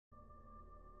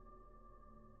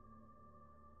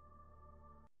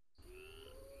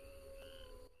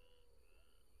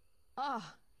Oh,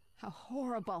 how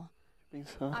horrible.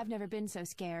 I've never been so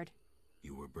scared.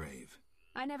 You were brave.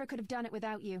 I never could have done it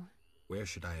without you. Where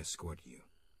should I escort you?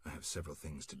 I have several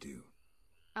things to do.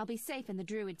 I'll be safe in the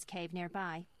druid's cave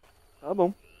nearby. Tá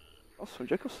bom. Nossa,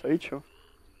 onde é que eu saí, tio?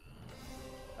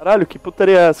 Caralho, que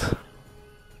putaria é essa?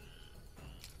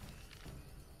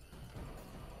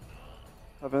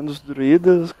 Caverna dos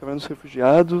druidas, caverna dos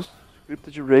refugiados, cripta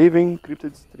de Raven, cripta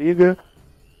de Striga,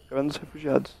 caverna dos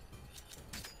refugiados.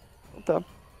 Então tá.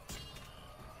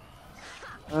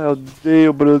 Ah, eu odeio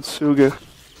o Bloodsugar.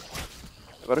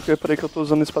 Agora que eu reparei que eu tô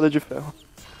usando a espada de ferro.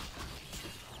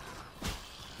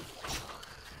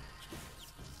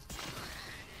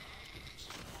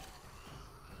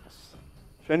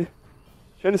 Shani?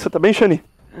 Shani, você tá bem, Shani?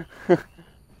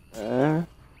 É.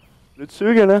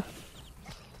 Bloodsugar, né?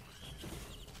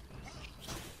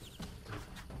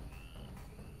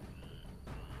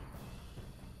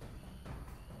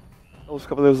 Olha os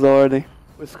Cavaleiros da Ordem.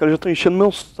 Esses caras já estão enchendo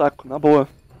meu saco, na boa.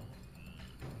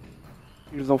 O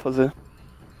que eles vão fazer?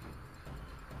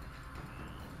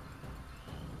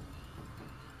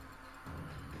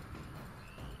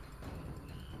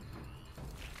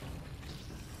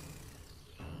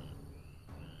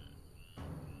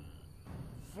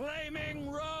 Flaming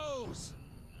Rose!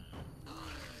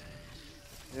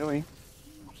 Eu, hein?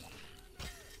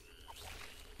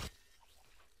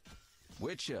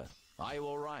 Witcher, are you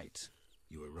all right?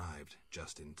 You arrived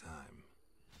just in time.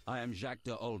 I am Jacques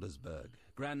de Aldersberg,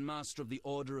 Grand Master of the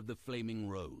Order of the Flaming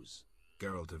Rose.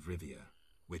 Geralt of Rivia,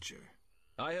 Witcher.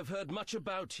 I have heard much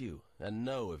about you, and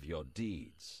know of your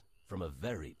deeds, from a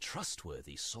very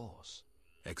trustworthy source.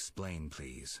 Explain,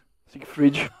 please.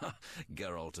 Siegfried.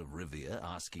 Geralt of Rivia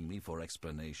asking me for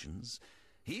explanations.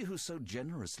 He who so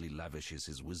generously lavishes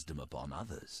his wisdom upon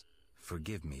others.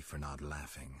 Forgive me for not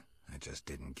laughing. I just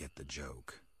didn't get the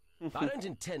joke. I don't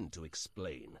intend to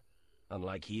explain.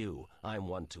 Unlike you, I'm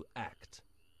one to act.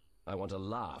 I want to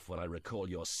laugh when I recall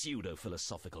your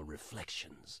pseudo-philosophical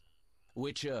reflections.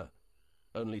 Witcher,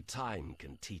 only time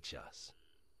can teach us.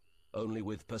 Only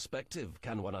with perspective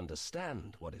can one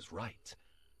understand what is right.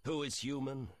 Who is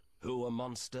human, who a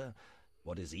monster,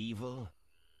 what is evil,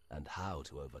 and how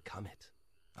to overcome it.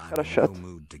 I'm in no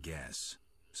mood to guess,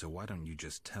 so why don't you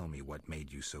just tell me what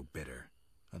made you so bitter?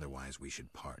 Otherwise we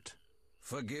should part.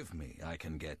 Forgive me, I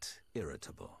can get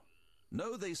irritable.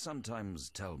 Know they sometimes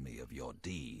tell me of your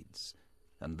deeds,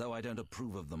 and though I don't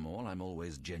approve of them all, I'm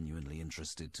always genuinely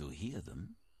interested to hear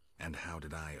them. And how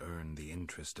did I earn the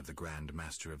interest of the Grand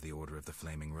Master of the Order of the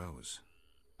Flaming Rose?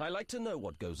 I like to know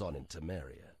what goes on in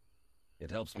Temeria. It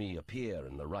helps me appear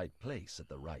in the right place at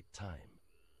the right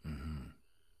time.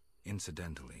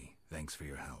 Incidentally, thanks for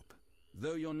your help.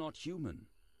 Though you're not human,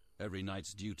 every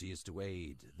knight's duty is to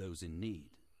aid those in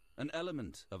need. An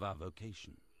element of our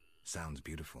vocation. Sounds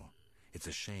beautiful. It's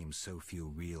a shame so few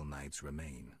real knights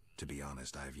remain. To be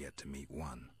honest, I've yet to meet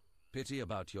one. Pity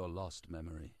about your lost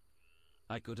memory.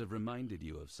 I could have reminded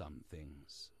you of some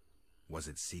things. Was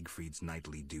it Siegfried's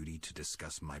knightly duty to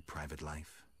discuss my private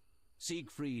life?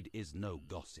 Siegfried is no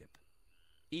gossip.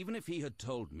 Even if he had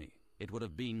told me, it would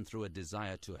have been through a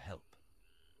desire to help.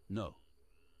 No,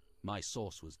 my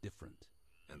source was different.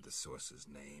 And the source's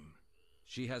name?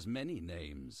 She has many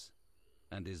names,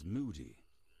 and is moody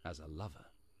as a lover.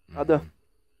 Adda.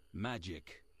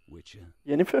 Magic, Witcher.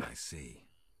 Yennefer. I see.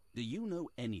 Do you know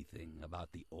anything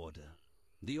about the Order?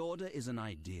 The Order is an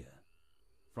idea.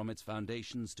 From its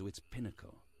foundations to its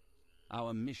pinnacle.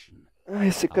 Our mission. Ah,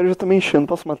 esse cara já tá me enchendo.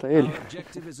 Posso matar ele? Our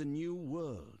objective is a new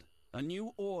world. A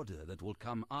new order that will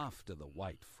come after the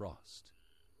White Frost.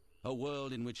 A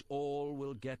world in which all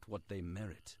will get what they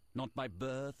merit. Not by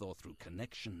birth or through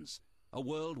connections. A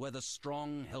world where the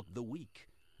strong help the weak.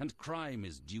 And crime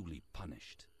is duly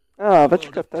punished. Ah, vai te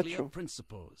catar, clear tio.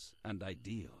 principles and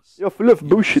ideals. You're full of You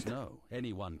bullshit. must know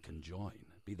anyone can join,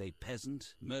 be they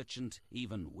peasant, merchant,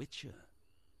 even witcher.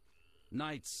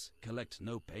 Knights collect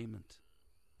no payment,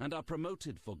 and are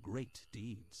promoted for great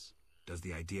deeds. Does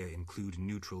the idea include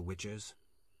neutral witchers?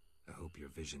 I hope your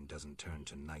vision doesn't turn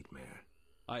to nightmare.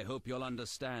 I hope you'll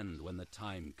understand when the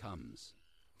time comes.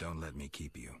 Don't let me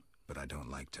keep you, but I don't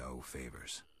like to owe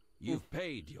favors. You've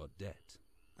paid your debt.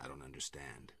 I don't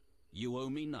understand. You owe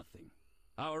me nothing.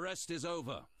 Our rest is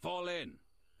over. Fall in.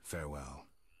 Farewell.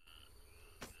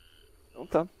 Então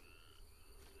tá.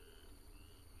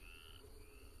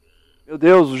 Meu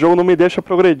Deus, o jogo não me deixa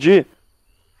progredir.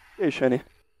 E aí, Shani?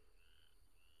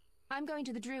 I'm going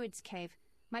to the druid's cave.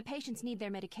 My patients need their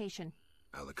medication.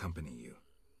 I'll accompany you.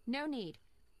 No need.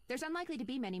 There's unlikely to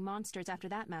be many monsters after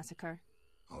that massacre.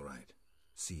 All right.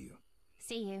 See you.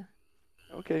 See you.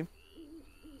 Ok.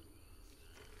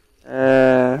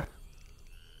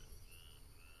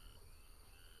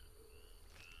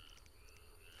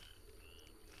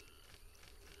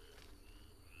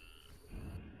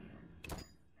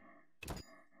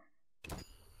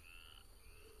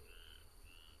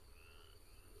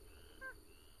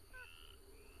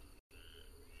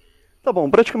 Tá bom,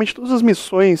 praticamente todas as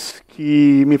missões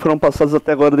que me foram passadas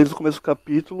até agora, desde o começo do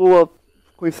capítulo,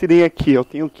 coincidem aqui. Eu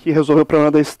tenho que resolver o problema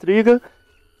da Striga,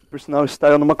 por sinal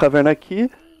está numa caverna aqui.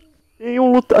 Tem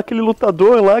aquele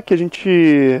lutador lá que a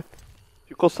gente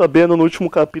ficou sabendo no último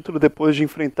capítulo, depois de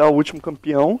enfrentar o último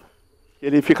campeão.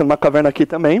 Ele fica numa caverna aqui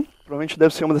também. Provavelmente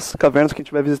deve ser uma dessas cavernas que a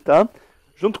gente vai visitar.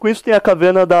 Junto com isso tem a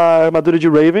caverna da armadura de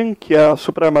Raven, que é a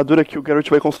super armadura que o Geralt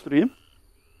vai construir.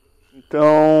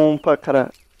 Então,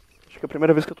 cara, acho que é a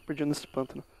primeira vez que eu tô perdendo esse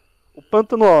pântano. O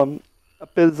pântano, ó,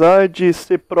 apesar de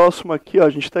ser próximo aqui, ó, a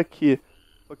gente tá aqui.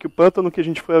 Só que o pântano que a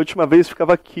gente foi a última vez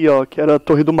ficava aqui, ó, que era a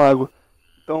Torre do Mago.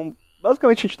 Então,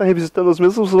 basicamente a gente tá revisitando as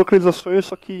mesmas localizações,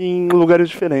 só que em lugares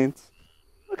diferentes.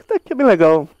 Só que até aqui é bem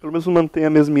legal, pelo menos mantém a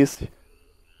mesmice.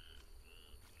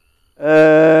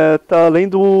 Tá, além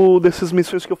dessas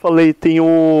missões que eu falei, tem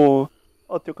o...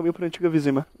 Ó, tem o caminho pra antiga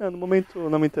Vizima. No momento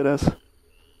não me interessa.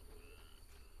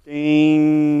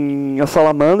 Tem a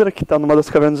Salamandra, que tá numa das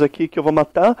cavernas aqui, que eu vou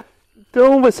matar.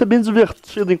 Então vai ser bem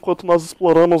divertido enquanto nós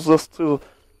exploramos esse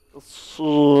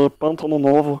pântano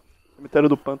novo. Cemitério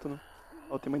do Pântano.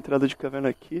 Ó, tem uma entrada de caverna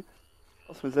aqui.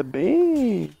 Nossa, mas é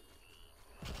bem...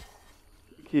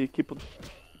 Que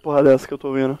porra dessa que eu tô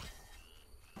ouvindo?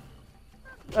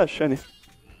 Ah, Shani.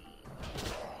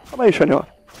 Calma aí, Shani, ó.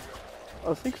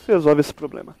 Assim que você resolve esse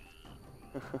problema.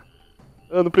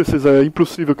 Não precisa, é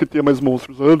impossível que tenha mais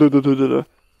monstros. Acabei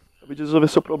de resolver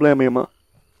seu problema, irmã.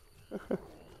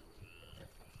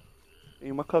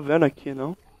 Tem uma caverna aqui,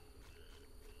 não?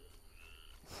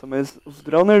 Nossa, mas os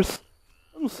Drowners...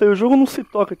 Eu não sei, o jogo não se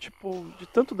toca, tipo, de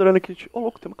tanto Drowner que a gente... Oh,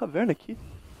 louco, tem uma caverna aqui.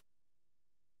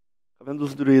 Caverna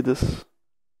dos druidas.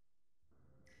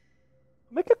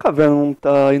 Como é que a caverna não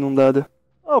tá inundada?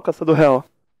 Ah, o caçador real.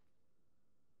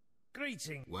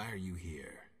 Greeting. Why are you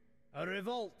here? A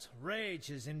revolt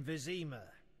rages in Vizima.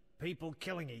 People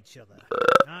killing each other.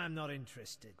 I'm not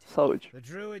interested. Saúde. The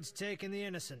druids taking the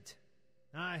innocent.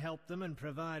 I help them and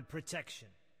provide protection.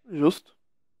 Justo.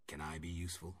 Can I be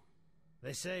useful?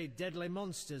 They say deadly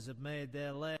monsters have made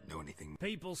their lair. Know anything?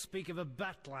 People speak of a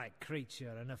bat-like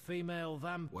creature and a female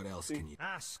vamp. What else can you...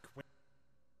 Ask.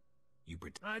 You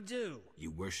I do.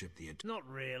 You worship the... Not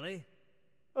really.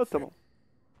 Ah, tá bom.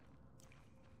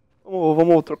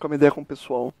 Vamos trocar uma ideia com o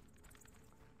pessoal.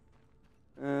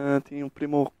 Tem o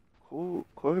primo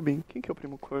Corbin. Quem que é o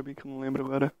primo Corbin que eu não lembro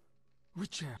agora?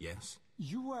 Witcher, Yes?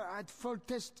 you were at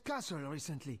Foltest Castle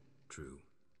recently. True.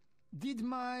 Did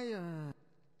my,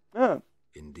 Ah,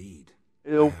 Indeed.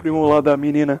 é o primo lá da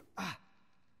menina.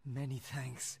 Many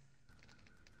thanks.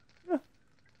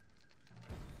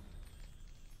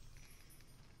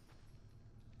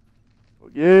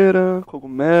 Fogueira,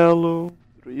 cogumelo,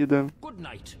 druida. Good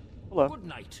night. Olá, Good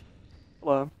night.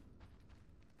 olá.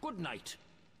 Good night.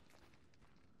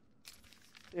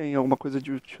 Tem alguma coisa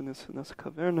de útil nessa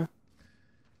caverna?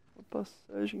 Uma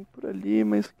passagem por ali,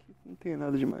 mas que não tem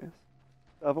nada demais.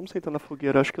 Tá, vamos sentar na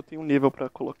fogueira. Acho que eu tenho um nível pra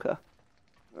colocar.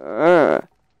 Ah!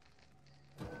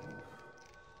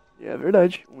 É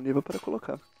verdade, um nível para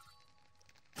colocar.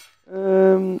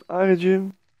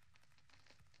 Ard.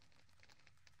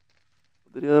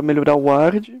 Poderia melhorar o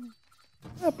Ard.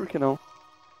 Por que não?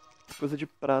 Coisa de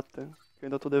prata, que eu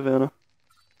ainda tô devendo.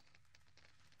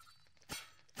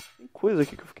 Tem coisa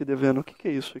aqui que eu fiquei devendo. O que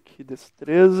é isso aqui?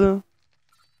 Destreza.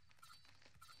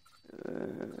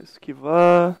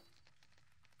 Esquivar.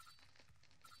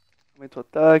 Aumenta o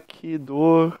ataque.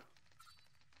 Dor.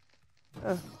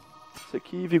 Isso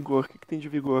aqui e vigor. O que tem de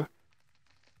vigor?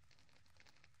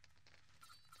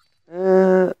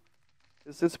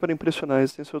 Resistência para impressionar.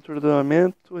 Resistência ao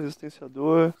atordoamento. Resistência à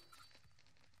dor.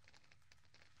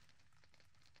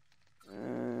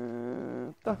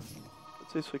 Tá.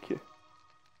 Pode ser isso aqui.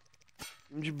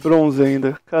 De bronze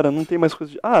ainda. Cara, não tem mais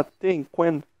coisa de... tem.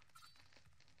 Quen.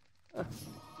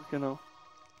 Por que não?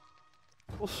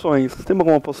 Poções. Tem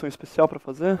alguma poção especial pra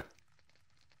fazer?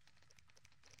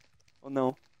 Ou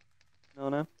não? Não,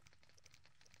 né?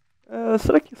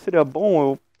 Será que seria bom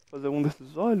eu fazer um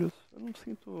desses olhos? Eu não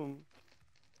sinto...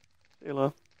 Sei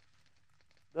lá.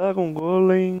 Dragon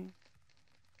Golem...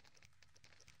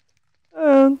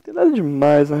 não tem nada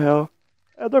demais, na real.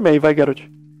 Dorme aí, vai, Geralt.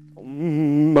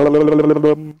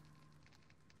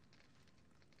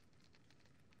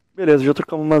 Beleza, já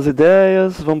trocamos umas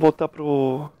ideias. Vamos voltar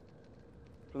pro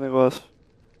negócio.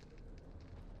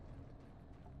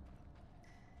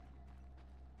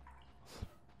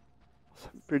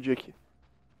 Nossa, me perdi aqui.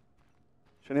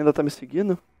 A Shani ainda tá me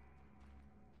seguindo?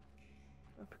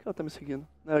 Por que ela tá me seguindo?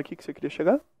 Não era aqui que você queria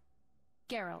chegar?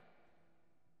 Geralt,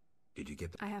 Did you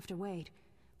get the... I have to wait.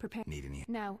 Prepare. Need any...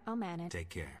 No, I'll manage. Take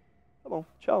care. Tá bom,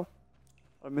 tchau.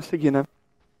 Ela me seguir, né?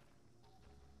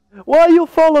 Why you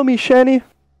follow me, Shani?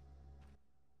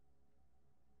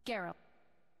 Geralt.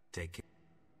 Take it.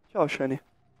 Tchau, Shani.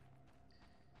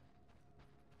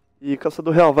 E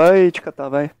Caçador Real, vai te catar,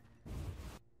 vai.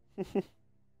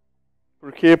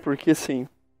 Por quê? Porque sim.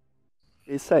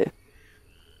 É isso aí.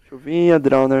 Chuvinha,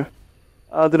 Drowner.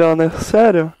 Ah, Drowner,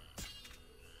 sério?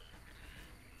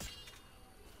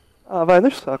 Ah, vai,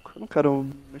 deixa o saco. Eu não quero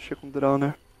mexer com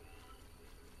Drowner.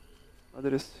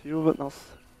 Madre Silva,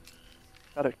 nossa.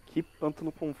 Cara, que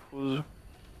pântano confuso.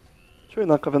 Deixa eu ir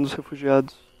na caverna dos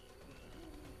refugiados.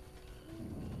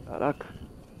 Caraca.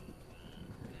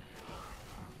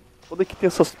 Toda aqui tem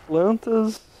essas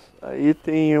plantas. Aí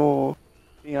tem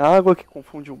tem água que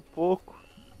confunde um pouco.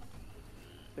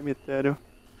 Cemitério.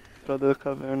 Entrada da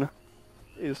caverna.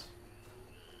 Que isso?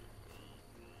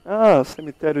 Ah,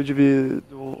 cemitério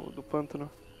do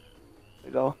pântano.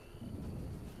 Legal.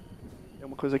 Tem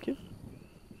alguma coisa aqui?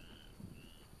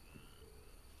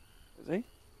 Coisa aí?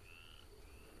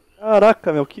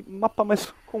 Caraca, meu, que mapa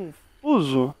mais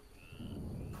confuso.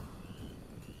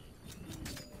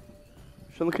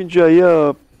 Achando que a gente já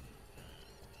ia...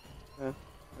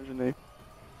 imaginei.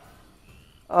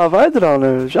 Ah, vai,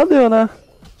 Drowner. Já deu, né?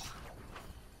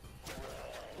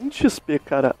 1 de XP,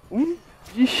 cara. 1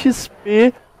 de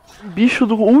XP. Bicho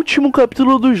do último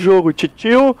capítulo do jogo.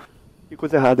 Titio. Que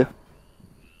coisa errada.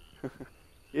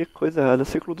 Que coisa errada.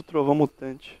 Ciclo do Trovão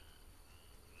Mutante.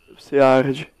 Deve ser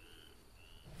arde.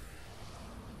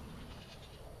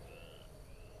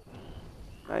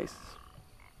 Nice.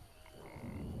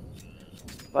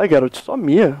 Vai, Geralt, só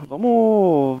Mia.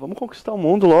 Vamos conquistar o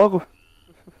mundo logo.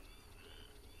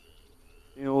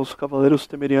 Tem os Cavaleiros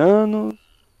Temerianos.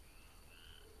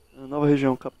 Nova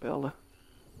região, Capela.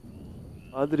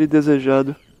 Padre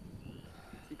Desejado.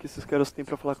 O que esses caras têm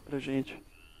pra falar pra gente?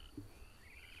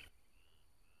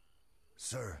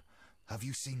 Sir, have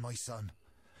you seen my son?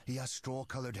 He has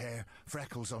straw-colored hair,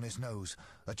 freckles on his nose,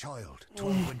 a child,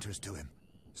 12 winters to him.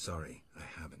 Sorry,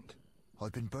 I haven't.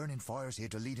 I've been burning fires here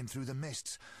to lead him through the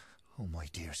mists. Oh, my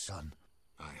dear son.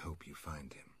 I hope you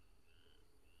find him.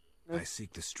 I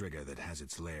seek the Striga that has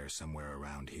its lair somewhere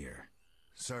around here.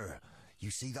 Sir,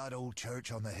 you see that old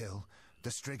church on the hill? The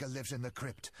Striga lives in the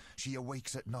crypt. She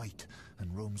awakes at night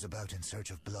and roams about in search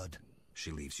of blood.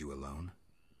 She leaves you alone?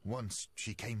 Once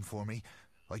she came for me.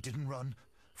 I didn't run,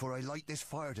 for I light this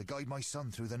fire to guide my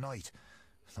son through the night.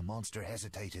 The monster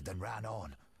hesitated, then ran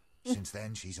on. Since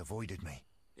then, she's avoided me.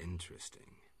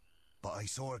 Interesting. But I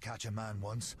saw her catch a man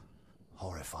once.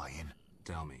 Horrifying.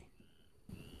 Tell me.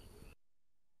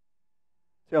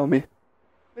 Tell me.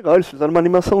 Legal, eles fizeram uma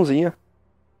animaçãozinha.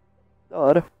 Da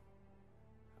hora.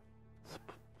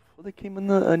 Foda que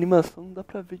na animação não dá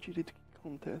pra ver direito o que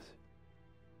acontece.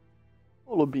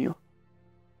 Ô, lobinho.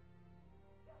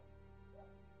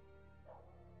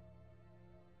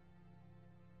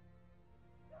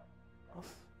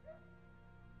 Nossa.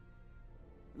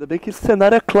 Ainda bem que esse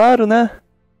cenário é claro, né?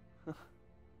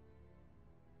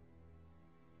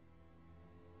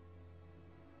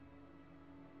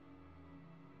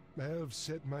 Elves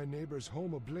set my neighbor's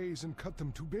home ablaze and cut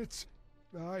them to bits.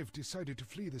 I've decided to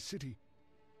flee the city.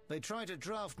 They tried to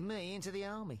draft me into the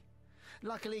army.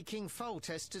 Luckily, King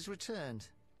Foltest has returned.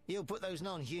 He'll put those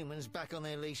non-humans back on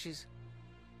their leashes.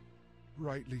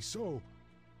 Rightly so.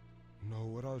 Know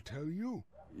what I'll tell you?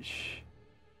 Ixi.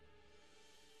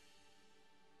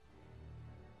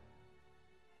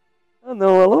 Ah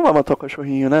não, ela não vai matar o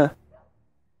cachorrinho, né?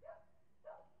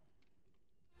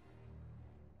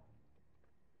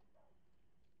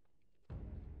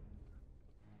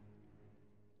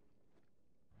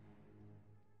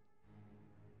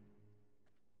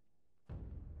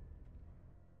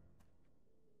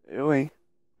 Eu, hein?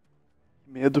 Que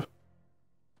medo.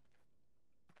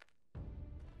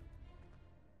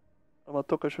 Ela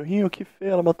matou o cachorrinho? Que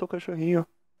feia, ela matou o cachorrinho.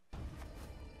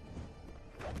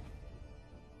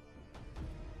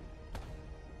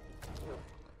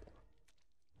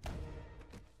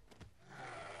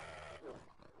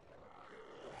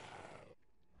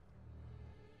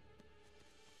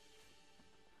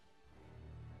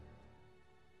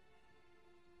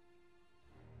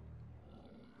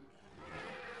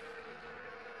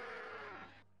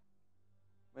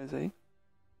 Mas aí...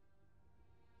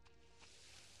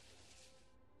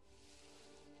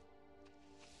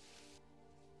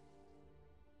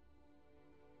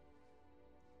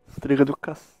 Striga do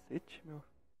cacete, meu.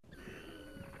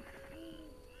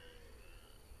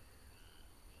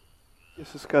 E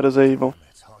esses caras aí vão...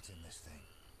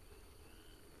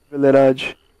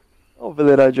 Velerade. Olha o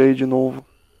Velerade aí de novo.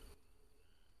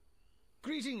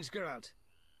 Greetings, Geralt.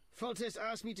 Foltest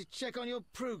asked me to check on your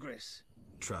progress.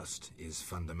 Trust is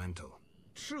fundamental.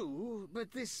 true,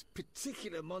 but this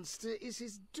particular monster is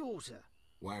his daughter.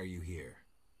 Why are you here?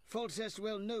 Foltest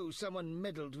well knows someone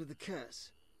meddled with the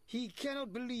curse. He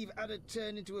cannot believe Adda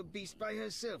turned into a beast by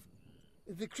herself.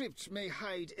 The crypt may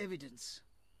hide evidence.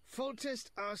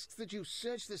 Foltest asks that you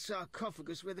search the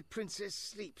sarcophagus where the princess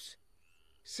sleeps.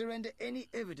 Surrender any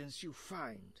evidence you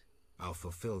find. I'll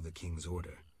fulfill the king's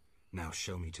order. Now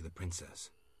show me to the princess.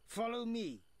 Follow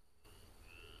me.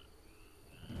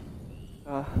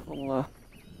 Ah, vamos lá.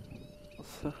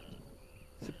 Nossa.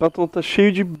 Esse pântano tá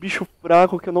cheio de bicho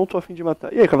fraco que eu não tô afim de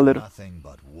matar. E aí, cavaleiro? Nothing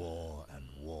but war and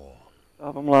war.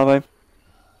 Tá, vamos lá, vai.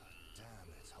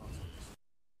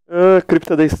 Ah,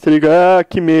 cripta da Striga. Ah,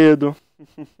 que medo.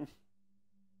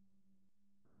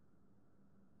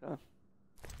 Tá.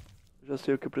 Já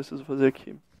sei o que eu preciso fazer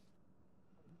aqui.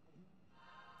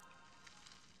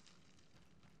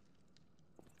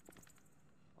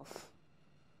 Nossa.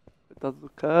 Coitado do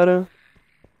cara.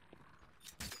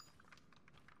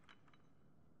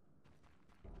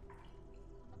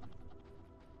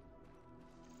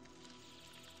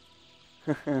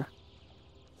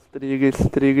 Striga,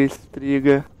 Striga,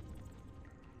 Striga.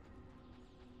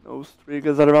 No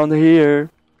Strigas around here.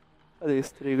 Cadê a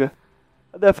Striga?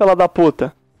 Cadê a fela da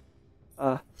puta?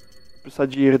 Ah, vou precisar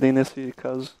de Irden nesse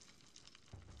caso.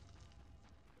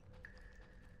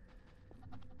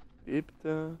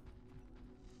 Cripta.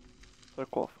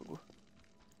 Sarcófago.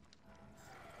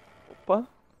 Opa.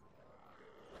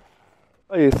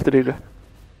 Aí, Striga.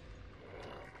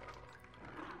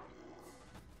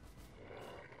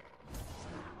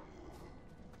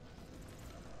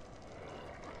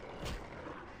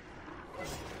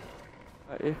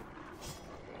 Aí.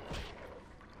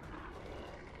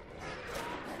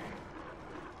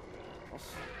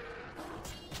 Nossa.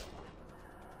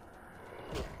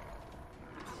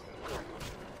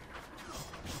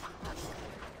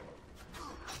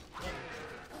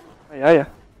 Ai,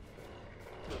 ai.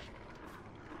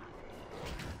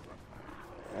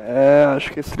 É,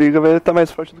 acho que esse Striga vai estar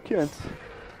mais forte do que antes.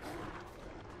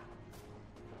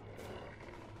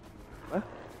 Ué?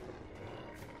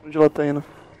 Onde ela tá indo?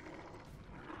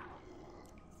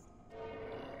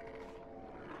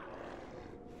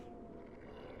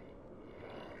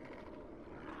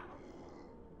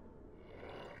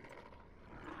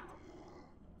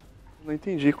 Não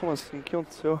entendi, como assim? O que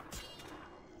aconteceu?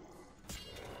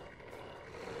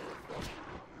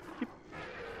 Que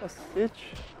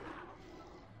cacete?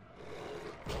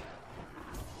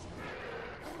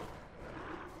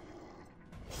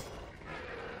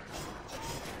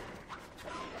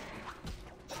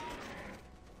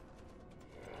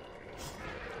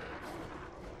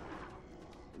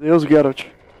 Deus, Geralt.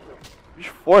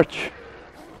 Bicho forte.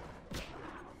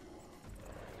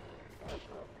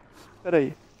 Pera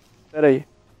aí. Pera aí.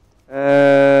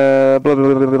 Blá,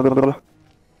 blá, blá, blá, blá, blá.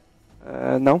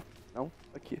 Não. Não.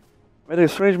 Aqui. Met a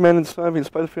strange man in storm. In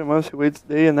spite of your months, he waits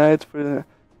day and night for the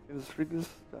Strigas.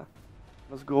 Tá.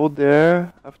 Must go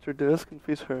there after dusk and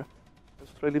face her.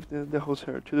 Must try to lift the host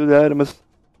her. To do that, I must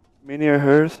remain near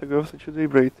her, so go until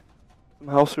daybreak.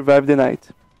 Somehow survive the night.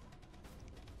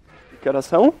 Que horas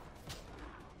são?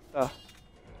 Tá.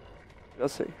 Já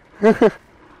sei. A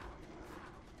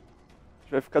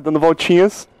gente vai ficar dando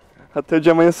voltinhas até o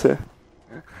dia amanhecer.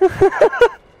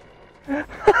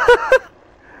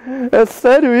 É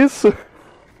sério isso?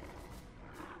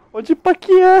 Onde pra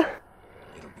que é?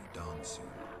 It'll be dawn soon.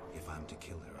 If I'm to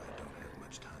kill her, I don't have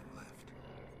much time left.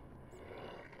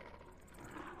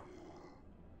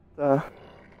 Tá.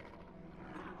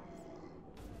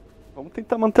 Vamos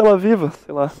tentar manter ela viva,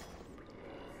 sei lá.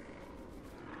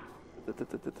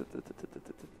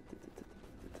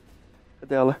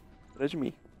 Cadê ela? Atrás de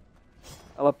mim.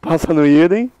 Ela passa no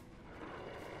Irden.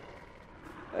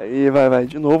 Aí vai.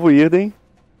 De novo o Irden.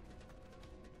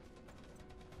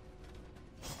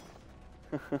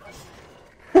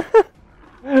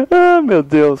 Ah, meu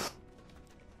Deus.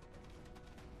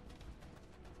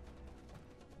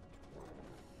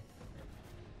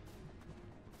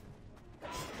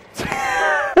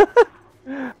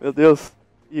 Meu Deus.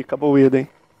 Ih, acabou o Irden.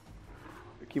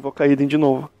 Tem que invocar Irden de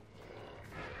novo.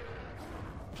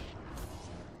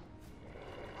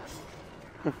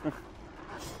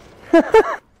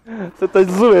 Você tá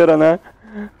de zoeira, né?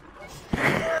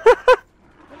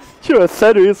 Tio, é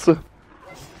sério isso?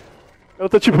 Ela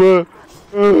tá tipo...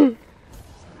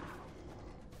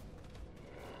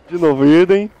 De novo,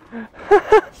 Irden.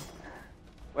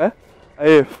 Ué?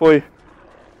 Aê, foi.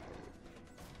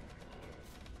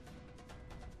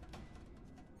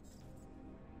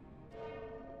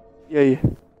 E aí?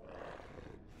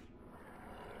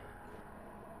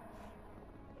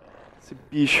 Esse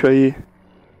bicho aí.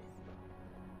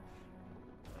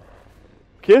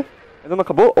 quê? Ainda não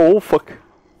acabou? Oh, fuck.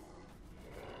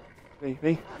 Vem,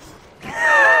 vem.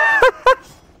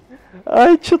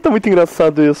 Ai, tio, tá muito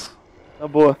engraçado isso. Na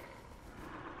boa.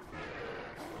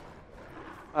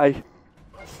 Ai.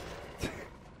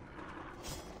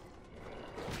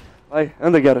 Vai,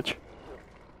 anda, Geralt.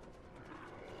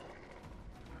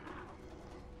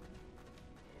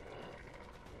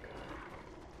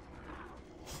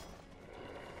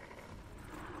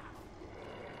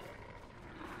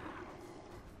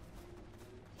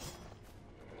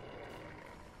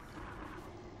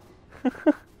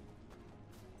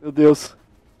 Meu Deus.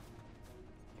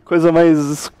 Que coisa mais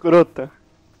escrota.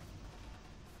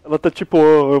 Ela tá tipo,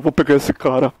 oh, eu vou pegar esse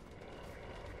cara.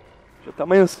 Já tá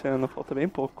amanhecendo, falta bem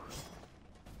pouco.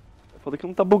 Falta que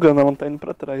não tá bugando, ela não tá indo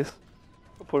pra trás.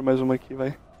 Vou pôr mais uma aqui,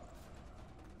 vai.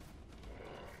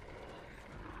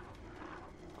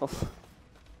 Nossa.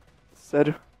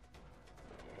 Sério.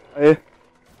 Aê.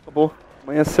 Acabou.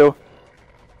 Amanheceu.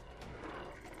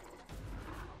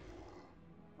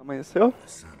 Amanheceu? The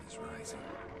sun is rising.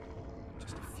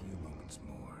 Just a few moments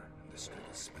more, and the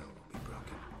Striga spell will be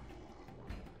broken.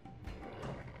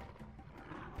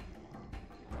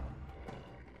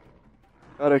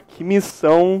 Cara, que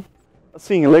missão.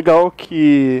 Assim, legal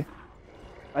que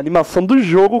a animação do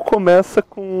jogo começa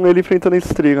com ele enfrentando a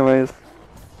Striga, mas...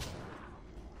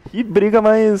 Que briga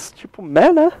mais, tipo, né?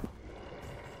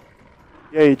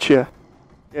 E aí, tia?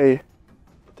 E aí?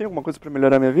 Tem alguma coisa pra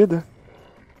melhorar minha vida?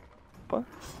 Opa.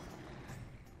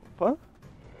 Opa.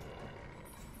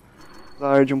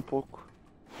 Arde um pouco.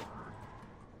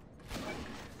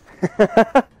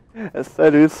 É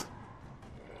sério isso?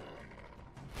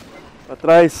 Pra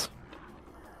trás.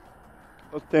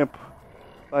 Quanto tempo?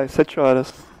 Vai, 7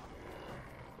 horas.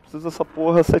 Preciso dessa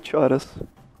porra 7 horas.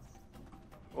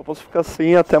 Eu posso ficar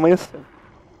assim até amanhecer.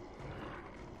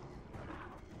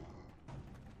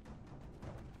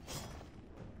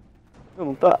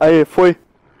 Não tá? Aí, foi.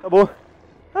 Acabou.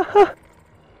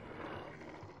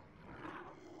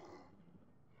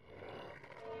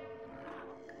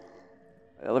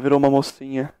 Ela virou uma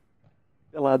mocinha.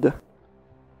 Pelada.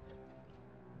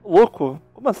 Louco?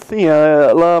 Como assim?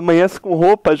 Ela amanhece com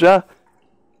roupa já?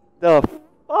 Ela,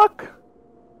 fuck!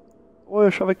 Ou eu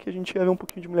achava que a gente ia ver um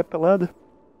pouquinho de mulher pelada.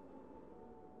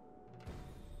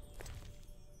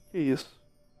 Que isso?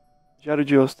 Diário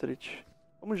de Ostrich.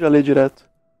 Vamos já ler direto.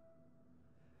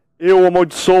 Eu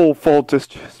amaldiçoo,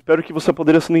 Foltest. Espero que você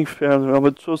apodreça no inferno. Eu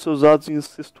amaldiçoo seus atos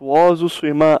incestuosos, sua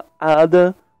irmã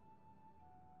Adda.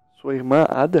 Sua irmã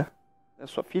Adda? É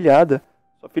sua filha Adda.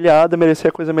 Sua filha Adda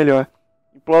merecia coisa melhor.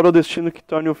 Imploro ao destino que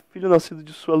torne o filho nascido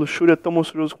de sua luxúria tão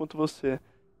monstruoso quanto você.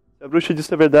 Se a bruxa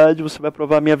disse a verdade, você vai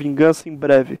provar a minha vingança em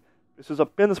breve. Preciso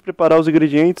apenas preparar os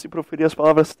ingredientes e proferir as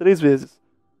palavras 3 vezes.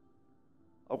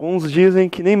 Alguns dizem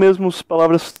que nem mesmo as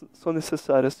palavras são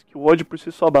necessárias, que o ódio por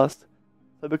si só basta.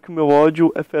 Saiba que o meu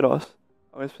ódio é feroz.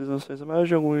 Há mais apresentações a mais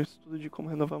de algum estudo de como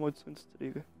renovar a maldição de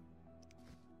Striga.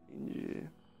 Entendi.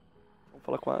 Vamos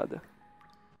falar com a Adda.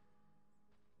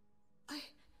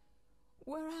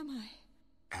 Where am I?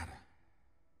 Adda,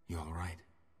 you all right?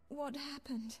 What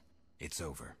happened? It's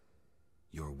over.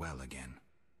 You're well again.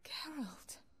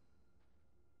 Geralt.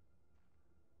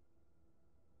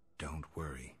 Don't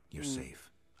worry. You're safe.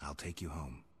 I'll take you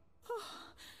home.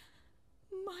 Oh,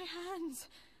 my hands.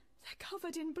 They're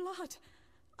covered in blood.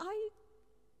 I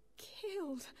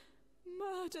killed,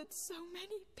 murdered so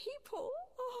many people.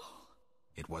 Oh.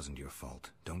 It wasn't your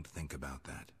fault. Don't think about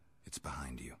that. It's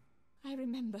behind you. I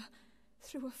remember.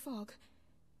 Through a fog.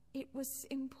 It was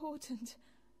important.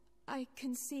 I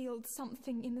concealed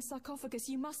something in the sarcophagus.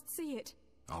 You must see it.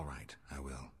 All right, I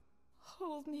will.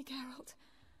 Hold me, Geralt.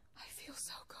 I feel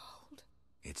so cold.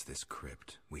 It's this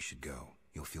crypt. We should go.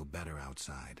 You'll feel better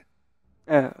outside.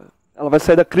 É, ela vai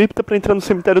sair da cripta pra entrar no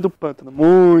cemitério do pântano.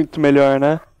 Muito melhor,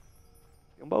 né?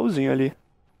 Tem um baúzinho ali.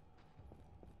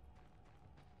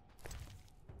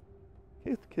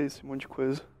 O que é esse monte de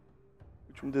coisa?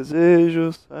 Último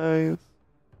desejo, saios.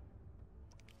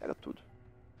 Pega tudo.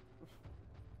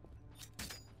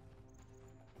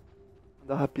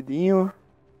 Andar rapidinho.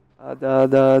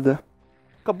 Adda.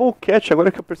 Acabou o cat,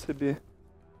 agora que eu percebi.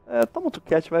 É, toma outro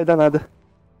cat, vai dar nada.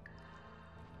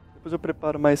 Depois eu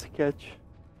preparo mais cat.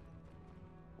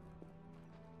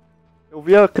 Eu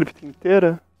vi a cripta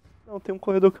inteira? Não, tem um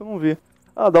corredor que eu não vi.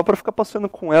 Ah, dá pra ficar passando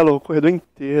com ela o corredor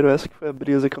inteiro. Essa que foi a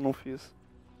brisa que eu não fiz.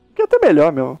 Que é até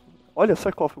melhor, meu. Olha,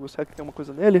 sarcófago, será que tem alguma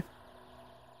coisa nele?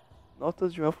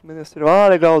 Notas de um elfo menesteiro. Ah,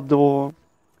 legal, do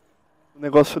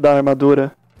negócio da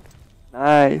armadura.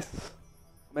 Nice.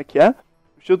 Como é que é?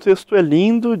 O estilo do texto é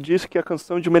lindo, diz que a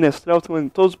canção de um menestral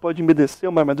talentoso pode embedecer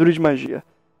uma armadura de magia.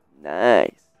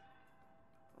 Nice.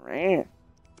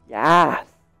 Yes!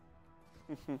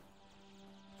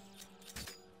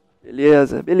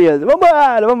 Beleza, beleza.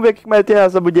 Vambora! Vamos ver o que mais tem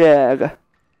nessa bodega.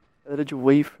 Pedra de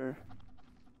wafer.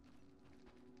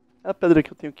 É a pedra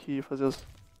que eu tenho que fazer os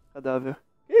cadáveres.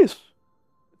 Que isso?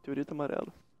 Meteorito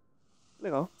amarelo.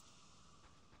 Legal.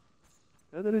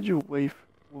 Pedra de wafer.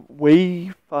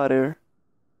 Wayfarer.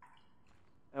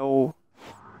 É o...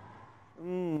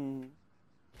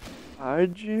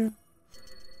 Hard...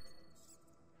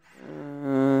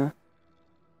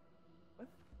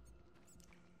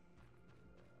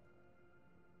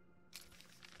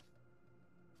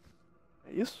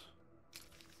 É isso?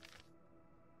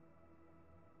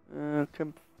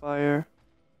 Campfire.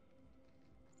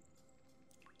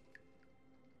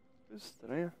 Coisa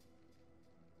estranha.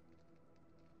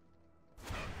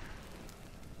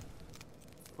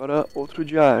 Agora outro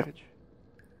de Ard.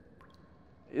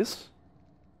 É isso?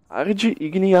 Ard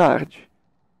Igni Ard.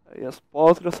 Aí as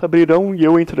portas se abrirão e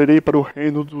eu entrarei para o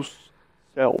reino dos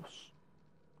céus.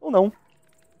 Ou não.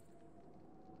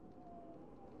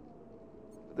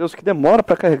 Meu Deus, que demora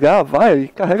pra carregar. Vai,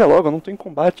 carrega logo, eu não tô em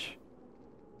combate.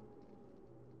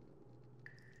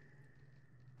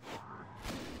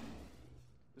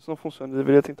 Isso não funciona, eu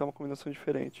deveria tentar uma combinação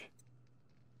diferente.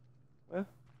 Ué?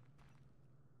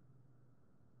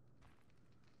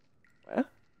 Ué?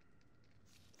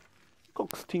 Qual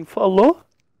que o Steam falou?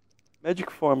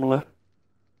 Magic Formula.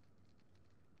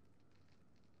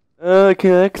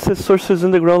 Can access sources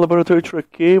in the ground laboratory to a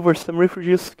cave where some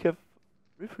refugees have...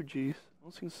 Refugees?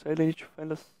 Once inside I need to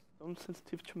find a stone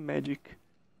sensitive to magic.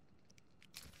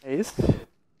 É esse?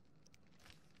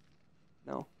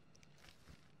 Não.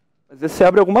 Mas esse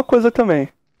abre alguma coisa também.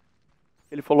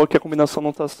 Ele falou que a combinação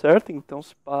não tá certa, então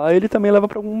se pá, ele também leva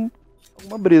pra alguma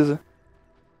brisa.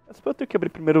 Mas eu tenho que abrir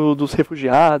primeiro dos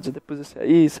refugiados, e depois esse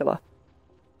aí, sei lá.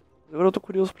 Agora eu tô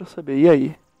curioso pra saber. E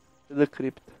aí? Da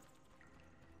cripta.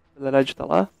 Velerade tá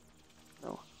lá?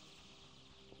 Não.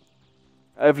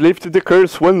 I've lifted the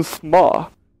curse once more.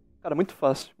 Cara, muito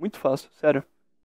fácil, sério.